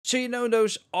So you know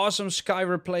those awesome sky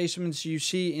replacements you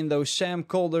see in those Sam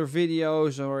KOLDER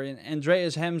videos or in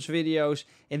Andreas Hem's videos?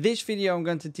 In this video I'm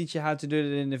going to teach you how to do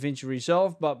it in Davinci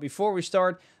Resolve. But before we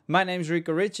start, my name is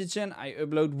Rico Richardson. I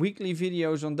upload weekly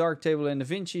videos on Darktable and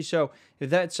Davinci. So if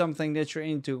that's something that you're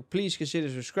into, please consider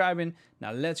subscribing.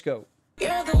 Now let's go.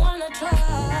 You're the one I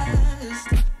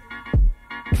trust.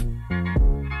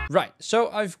 Right, so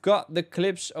I've got the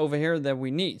clips over here that we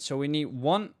need. So we need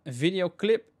one video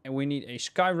clip and we need a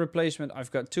sky replacement. I've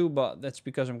got two, but that's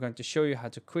because I'm going to show you how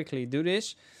to quickly do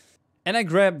this. And I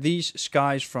grabbed these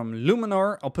skies from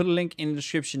Luminar. I'll put a link in the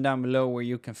description down below where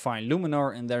you can find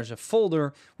Luminar, and there's a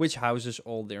folder which houses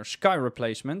all their sky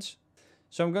replacements.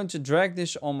 So I'm going to drag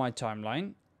this on my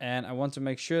timeline, and I want to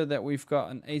make sure that we've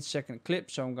got an 8-second clip,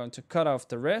 so I'm going to cut off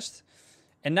the rest.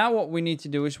 And now what we need to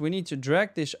do is we need to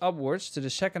drag this upwards to the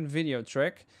second video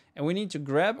track, and we need to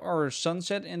grab our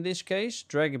sunset in this case,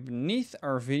 drag it beneath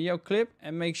our video clip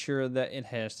and make sure that it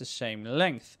has the same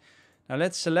length. Now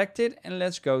let's select it and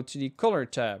let's go to the color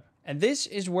tab. And this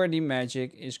is where the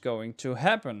magic is going to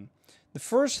happen. The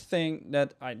first thing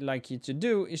that I'd like you to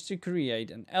do is to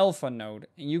create an alpha node,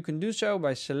 and you can do so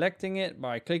by selecting it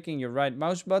by clicking your right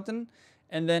mouse button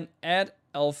and then add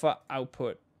alpha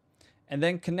output. And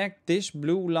then connect this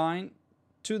blue line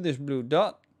to this blue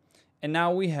dot. And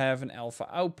now we have an alpha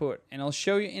output. And I'll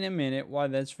show you in a minute why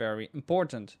that's very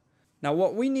important. Now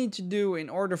what we need to do in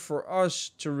order for us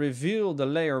to reveal the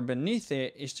layer beneath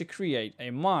it is to create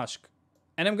a mask.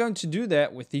 And I'm going to do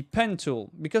that with the pen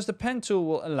tool, because the pen tool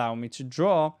will allow me to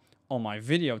draw on my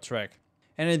video track.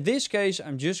 And in this case,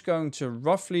 I'm just going to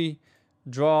roughly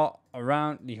draw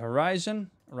around the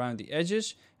horizon, around the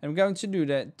edges. And I'm going to do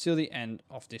that till the end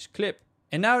of this clip.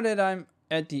 And now that I'm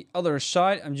at the other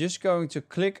side, I'm just going to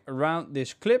click around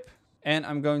this clip and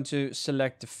I'm going to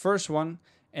select the first one.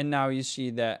 And now you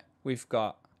see that we've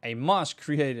got a mask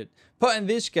created. But in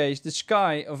this case, the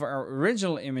sky of our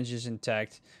original image is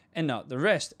intact and not the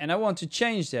rest. And I want to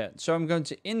change that. So I'm going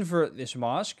to invert this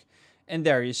mask, and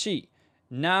there you see.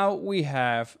 Now we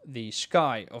have the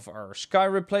sky of our sky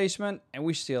replacement and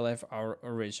we still have our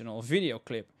original video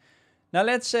clip. Now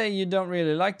let's say you don't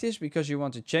really like this because you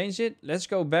want to change it. Let's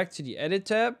go back to the edit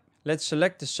tab. Let's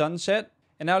select the sunset.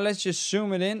 And now let's just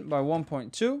zoom it in by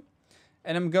 1.2.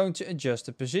 And I'm going to adjust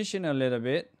the position a little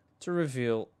bit to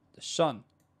reveal the sun.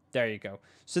 There you go.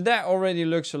 So that already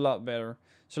looks a lot better.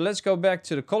 So let's go back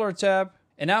to the color tab.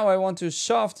 And now I want to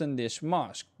soften this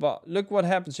mask. But look what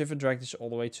happens if I drag this all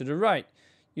the way to the right.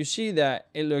 You see that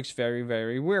it looks very,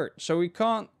 very weird. So we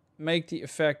can't make the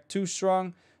effect too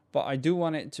strong, but I do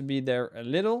want it to be there a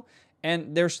little.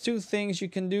 And there's two things you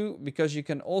can do, because you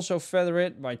can also feather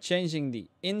it by changing the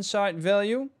inside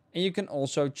value, and you can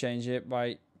also change it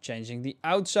by changing the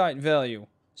outside value.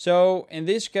 So in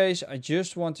this case, I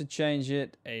just want to change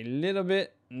it a little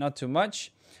bit, not too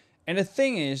much. And the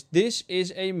thing is, this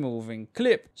is a moving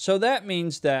clip. So that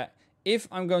means that if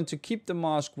I'm going to keep the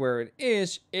mask where it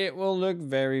is, it will look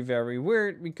very, very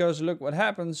weird, because look what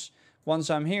happens.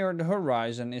 Once I'm here, the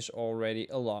horizon is already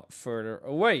a lot further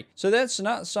away. So that's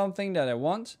not something that I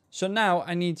want. So now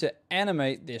I need to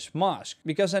animate this mask,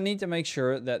 because I need to make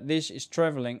sure that this is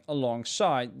traveling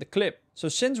alongside the clip. So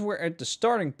since we're at the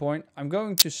starting point, I'm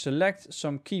going to select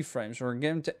some keyframes. We're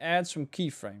going to add some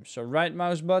keyframes. So right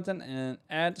mouse button and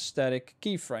add static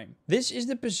keyframe. This is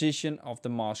the position of the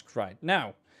mask right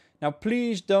now. Now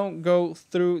please don't go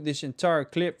through this entire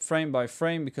clip frame by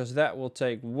frame, because that will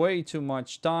take way too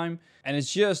much time and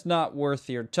it's just not worth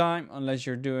your time unless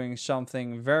you're doing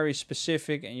something very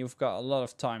specific and you've got a lot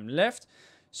of time left.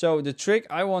 So the trick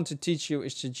I want to teach you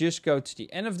is to just go to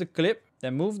the end of the clip,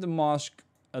 then move the mask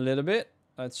a little bit.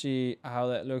 Let's see how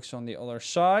that looks on the other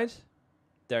side.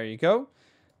 There you go.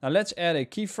 Now let's add a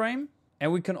keyframe,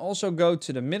 and we can also go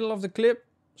to the middle of the clip,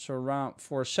 so around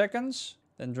 4 seconds,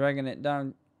 then dragging it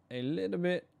down a little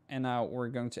bit, and now we're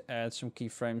going to add some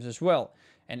keyframes as well.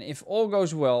 And if all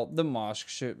goes well, the mask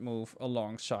should move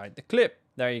alongside the clip.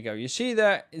 There you go. You see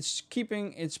that it's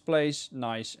keeping its place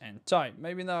nice and tight.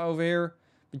 Maybe not over here,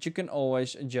 but you can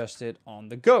always adjust it on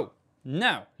the go.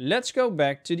 Now let's go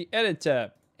back to the edit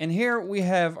tab, and here we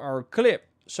have our clip.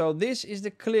 So this is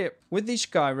the clip with the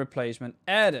sky replacement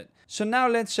added. So now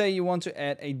let's say you want to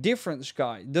add a different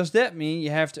sky. Does that mean you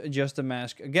have to adjust the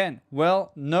mask again?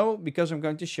 Well, no, because I'm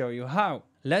going to show you how.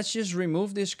 Let's just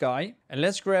remove this sky and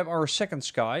let's grab our second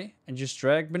sky and just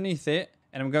drag beneath it.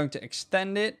 And I'm going to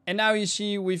extend it. And now you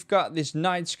see we've got this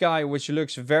night sky, which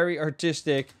looks very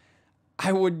artistic.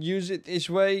 I would use it this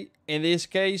way in this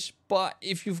case, but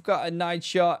if you've got a night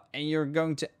shot and you're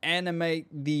going to animate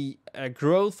the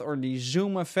growth or the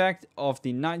zoom effect of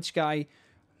the night sky,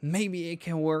 maybe it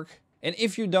can work. And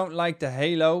if you don't like the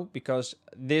halo, because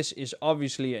this is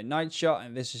obviously a night shot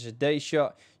and this is a day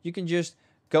shot, you can just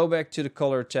go back to the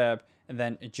color tab and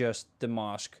then adjust the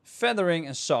mask feathering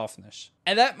and softness.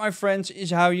 And that, my friends,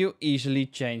 is how you easily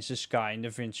change the sky in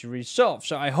Davinci Resolve.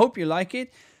 So I hope you like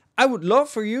it. I would love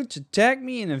for you to tag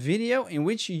me in a video in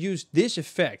which you use this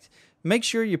effect. Make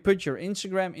sure you put your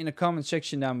Instagram in the comment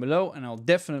section down below and I'll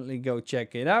definitely go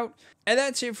check it out. And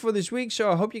that's it for this week,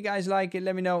 so I hope you guys like it.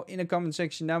 Let me know in the comment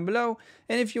section down below.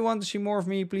 And if you want to see more of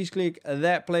me, please click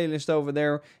that playlist over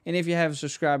there. And if you haven't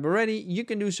subscribed already, you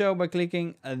can do so by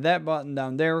clicking that button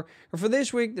down there. And for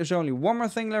this week, there's only one more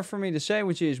thing left for me to say,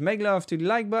 which is make love to the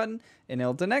like button. And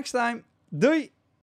until next time, doei!